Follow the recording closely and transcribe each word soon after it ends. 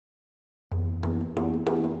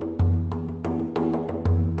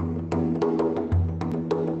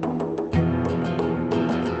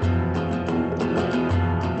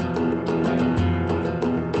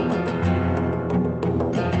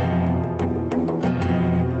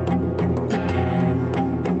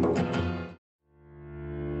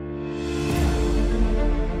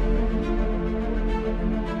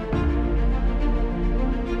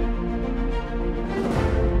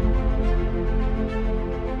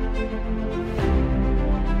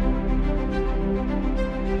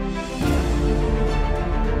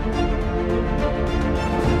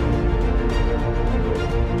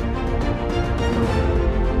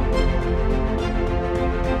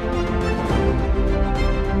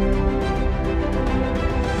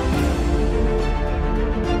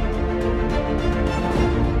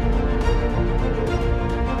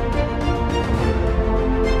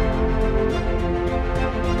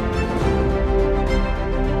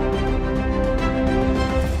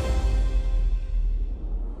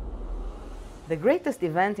greatest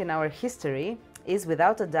event in our history is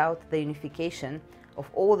without a doubt the unification of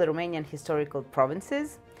all the Romanian historical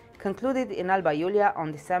provinces, concluded in Alba Iulia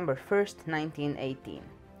on December 1st, 1918.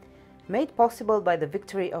 Made possible by the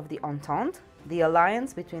victory of the Entente, the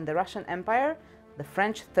alliance between the Russian Empire, the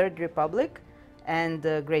French Third Republic, and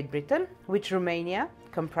Great Britain, which Romania,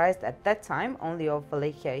 comprised at that time only of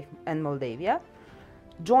Wallachia and Moldavia,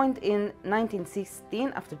 joined in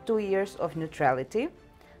 1916 after 2 years of neutrality.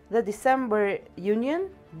 The December Union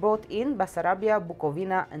brought in Bessarabia,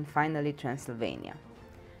 Bucovina, and finally Transylvania.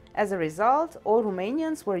 As a result, all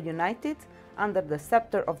Romanians were united under the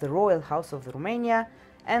scepter of the Royal House of Romania,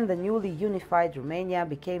 and the newly unified Romania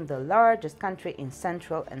became the largest country in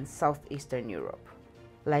Central and Southeastern Europe.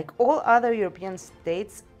 Like all other European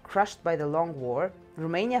states crushed by the Long War,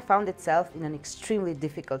 Romania found itself in an extremely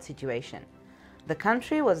difficult situation. The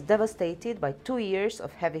country was devastated by 2 years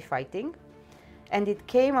of heavy fighting, and it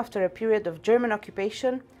came after a period of German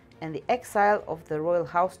occupation and the exile of the royal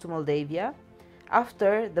house to Moldavia,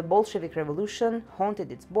 after the Bolshevik Revolution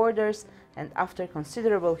haunted its borders, and after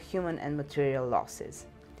considerable human and material losses.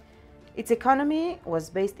 Its economy was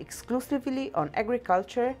based exclusively on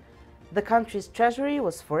agriculture. The country's treasury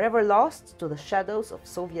was forever lost to the shadows of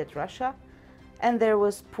Soviet Russia, and there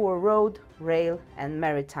was poor road, rail, and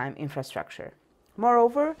maritime infrastructure.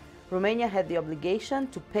 Moreover, Romania had the obligation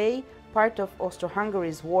to pay part of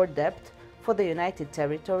Austro-Hungary's war debt for the United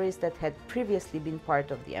Territories that had previously been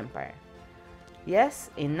part of the empire. Yes,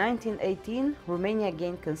 in 1918, Romania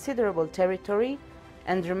gained considerable territory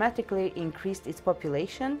and dramatically increased its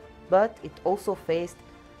population, but it also faced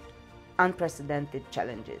unprecedented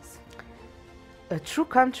challenges. A true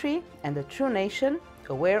country and a true nation,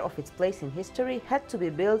 aware of its place in history, had to be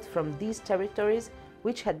built from these territories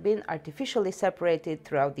which had been artificially separated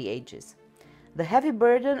throughout the ages. The heavy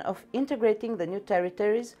burden of integrating the new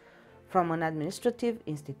territories from an administrative,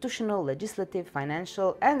 institutional, legislative,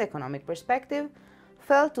 financial, and economic perspective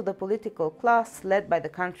fell to the political class led by the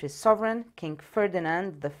country's sovereign, King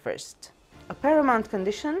Ferdinand I. A paramount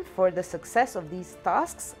condition for the success of these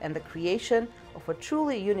tasks and the creation of a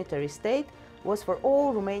truly unitary state was for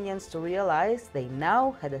all Romanians to realize they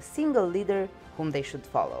now had a single leader whom they should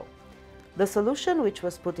follow. The solution which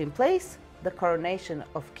was put in place: the coronation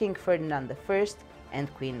of King Ferdinand I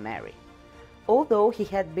and Queen Mary. Although he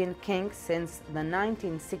had been king since the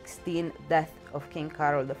 1916 death of King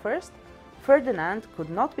Carol I, Ferdinand could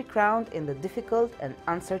not be crowned in the difficult and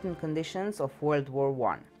uncertain conditions of World War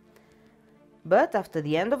I. But after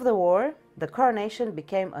the end of the war, the coronation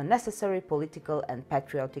became a necessary political and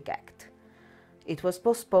patriotic act. It was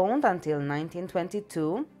postponed until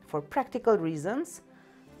 1922 for practical reasons,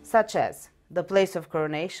 such as the place of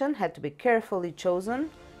coronation had to be carefully chosen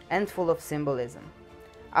and full of symbolism.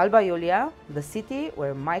 Alba Iulia, the city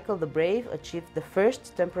where Michael the Brave achieved the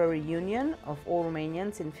first temporary union of all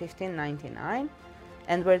Romanians in 1599,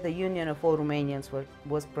 and where the union of all Romanians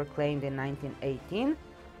was proclaimed in 1918,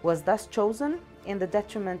 was thus chosen in the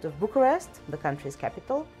detriment of Bucharest, the country's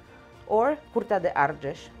capital, or Curtea de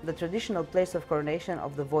Argeș, the traditional place of coronation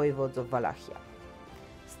of the voivodes of Wallachia.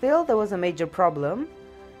 Still, there was a major problem.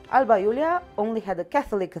 Alba Iulia only had a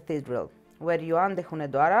Catholic cathedral, where Ioan de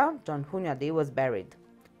Hunedoara, John Hunyadi, was buried.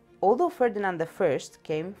 Although Ferdinand I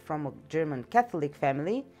came from a German Catholic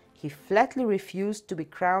family, he flatly refused to be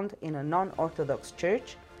crowned in a non-Orthodox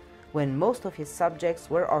church when most of his subjects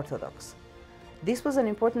were Orthodox. This was an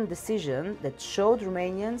important decision that showed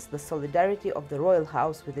Romanians the solidarity of the royal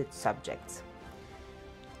house with its subjects.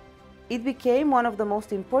 It became one of the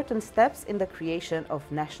most important steps in the creation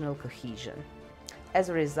of national cohesion. As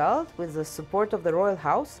a result, with the support of the royal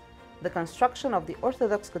house, the construction of the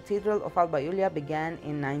Orthodox Cathedral of Alba Iulia began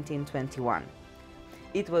in 1921.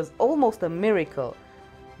 It was almost a miracle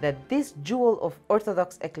that this jewel of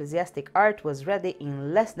Orthodox ecclesiastic art was ready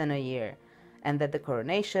in less than a year, and that the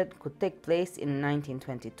coronation could take place in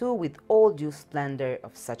 1922 with all due splendor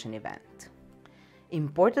of such an event.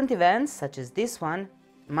 Important events such as this one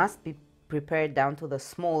must be prepared down to the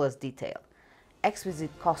smallest detail.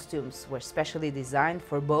 Exquisite costumes were specially designed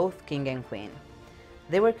for both king and queen.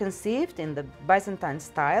 They were conceived in the Byzantine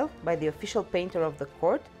style by the official painter of the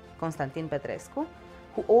court, Constantin Petrescu,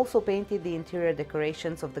 who also painted the interior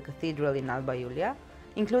decorations of the cathedral in Alba Iulia,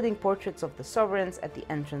 including portraits of the sovereigns at the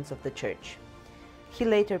entrance of the church. He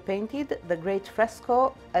later painted the great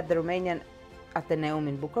fresco at the Romanian Athenaeum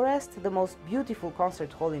in Bucharest, the most beautiful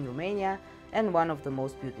concert hall in Romania and one of the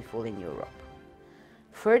most beautiful in Europe.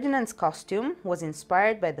 Ferdinand's costume was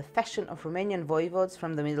inspired by the fashion of Romanian voivodes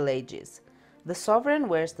from the Middle Ages. The sovereign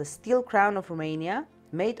wears the steel crown of Romania,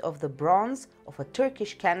 made of the bronze of a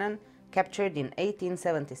Turkish cannon captured in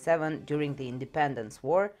 1877 during the Independence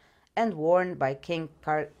War and worn by King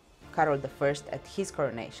Carol I at his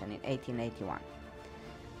coronation in 1881.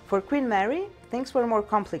 For Queen Mary, things were more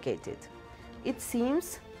complicated. It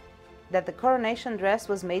seems that the coronation dress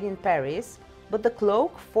was made in Paris, but the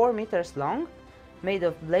cloak, 4 meters long, made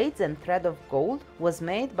of blades and thread of gold, was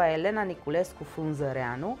made by Elena Niculescu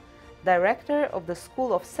Frunzăreanu, director of the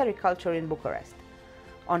School of Sericulture in Bucharest.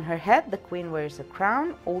 On her head, the queen wears a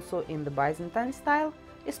crown, also in the Byzantine style,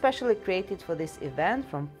 especially created for this event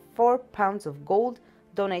from 4 pounds of gold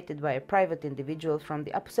donated by a private individual from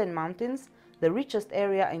the Apuseni Mountains, the richest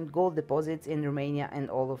area in gold deposits in Romania and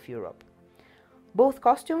all of Europe. Both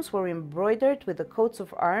costumes were embroidered with the coats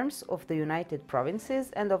of arms of the United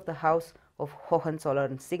Provinces and of the House of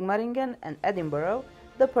Hohenzollern-Sigmaringen and Edinburgh,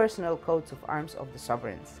 the personal coats of arms of the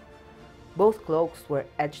sovereigns. Both cloaks were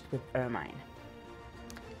edged with ermine.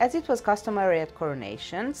 As it was customary at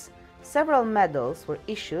coronations, several medals were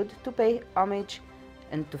issued to pay homage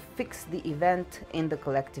and to fix the event in the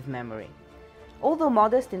collective memory. Although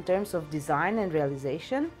modest in terms of design and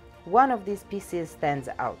realization, one of these pieces stands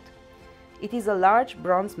out. It is a large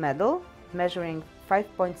bronze medal measuring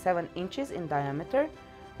 5.7 inches in diameter,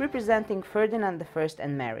 representing Ferdinand I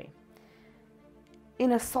and Mary.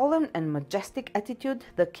 In a solemn and majestic attitude,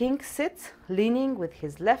 the king sits, leaning with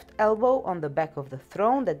his left elbow on the back of the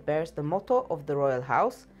throne that bears the motto of the royal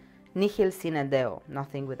house, Nihil sine Deo,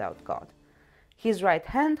 nothing without God. His right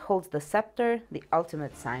hand holds the scepter, the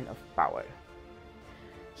ultimate sign of power.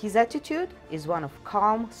 His attitude is one of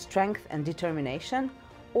calm, strength, and determination,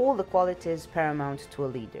 all the qualities paramount to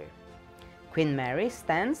a leader. Queen Mary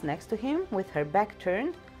stands next to him with her back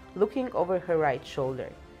turned, looking over her right shoulder.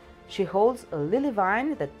 She holds a lily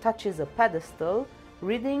vine that touches a pedestal,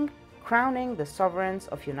 reading "Crowning the Sovereigns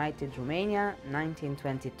of United Romania,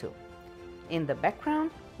 1922." In the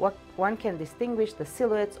background, one can distinguish the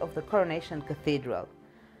silhouettes of the Coronation Cathedral.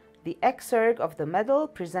 The exurg of the medal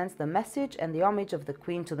presents the message and the homage of the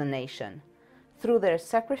Queen to the nation. Through their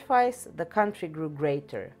sacrifice, the country grew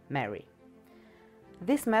greater, Mary.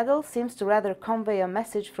 This medal seems to rather convey a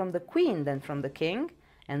message from the Queen than from the King,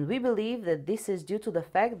 and we believe that this is due to the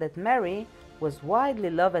fact that Mary was widely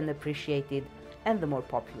loved and appreciated and the more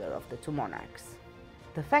popular of the two monarchs.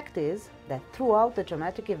 The fact is that throughout the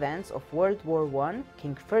dramatic events of World War I,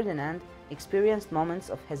 King Ferdinand experienced moments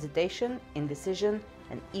of hesitation, indecision,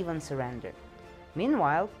 and even surrender.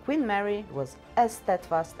 Meanwhile, Queen Mary was as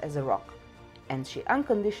steadfast as a rock, and she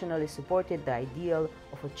unconditionally supported the ideal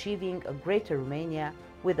of achieving a Greater Romania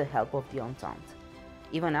with the help of the Entente.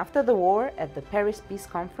 Even after the war, at the Paris Peace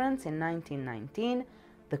Conference in 1919,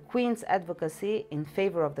 the Queen's advocacy in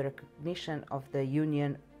favor of the recognition of the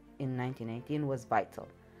Union in 1918 was vital.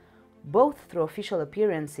 Both through official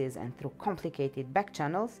appearances and through complicated back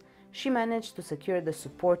channels, she managed to secure the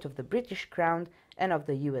support of the British Crown and of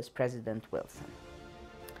the US President Wilson.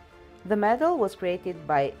 The medal was created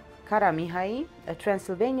by Cara Mihai, a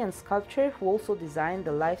Transylvanian sculptor who also designed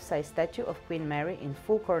the life-size statue of Queen Mary in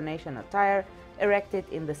full coronation attire erected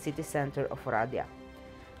in the city center of Oradea.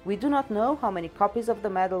 We do not know how many copies of the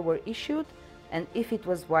medal were issued and if it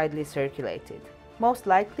was widely circulated. Most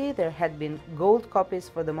likely there had been gold copies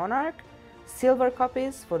for the monarch, silver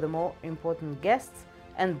copies for the more important guests,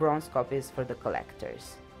 and bronze copies for the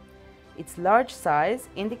collectors. Its large size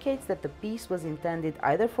indicates that the piece was intended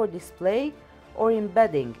either for display or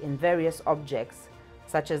embedding in various objects,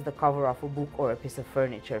 such as the cover of a book or a piece of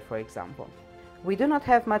furniture, for example. We do not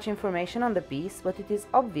have much information on the piece, but it is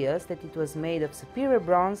obvious that it was made of superior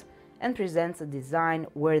bronze and presents a design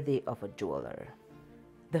worthy of a jeweler.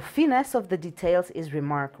 The finesse of the details is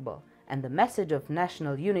remarkable, and the message of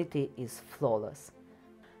national unity is flawless.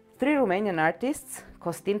 Three Romanian artists,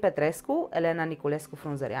 Costin Petrescu, Elena Niculescu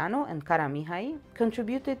Frunzăreanu, and Cara Mihai,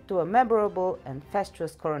 contributed to a memorable and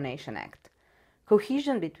festuous coronation act.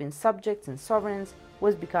 Cohesion between subjects and sovereigns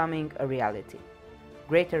was becoming a reality.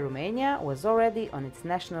 Greater Romania was already on its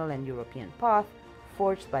national and European path,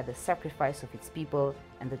 forged by the sacrifice of its people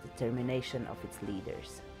and the determination of its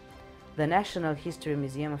leaders. The National History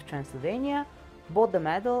Museum of Transylvania bought the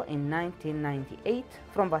medal in 1998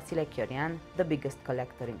 from Vasile Călian, the biggest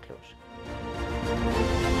collector in Cluj.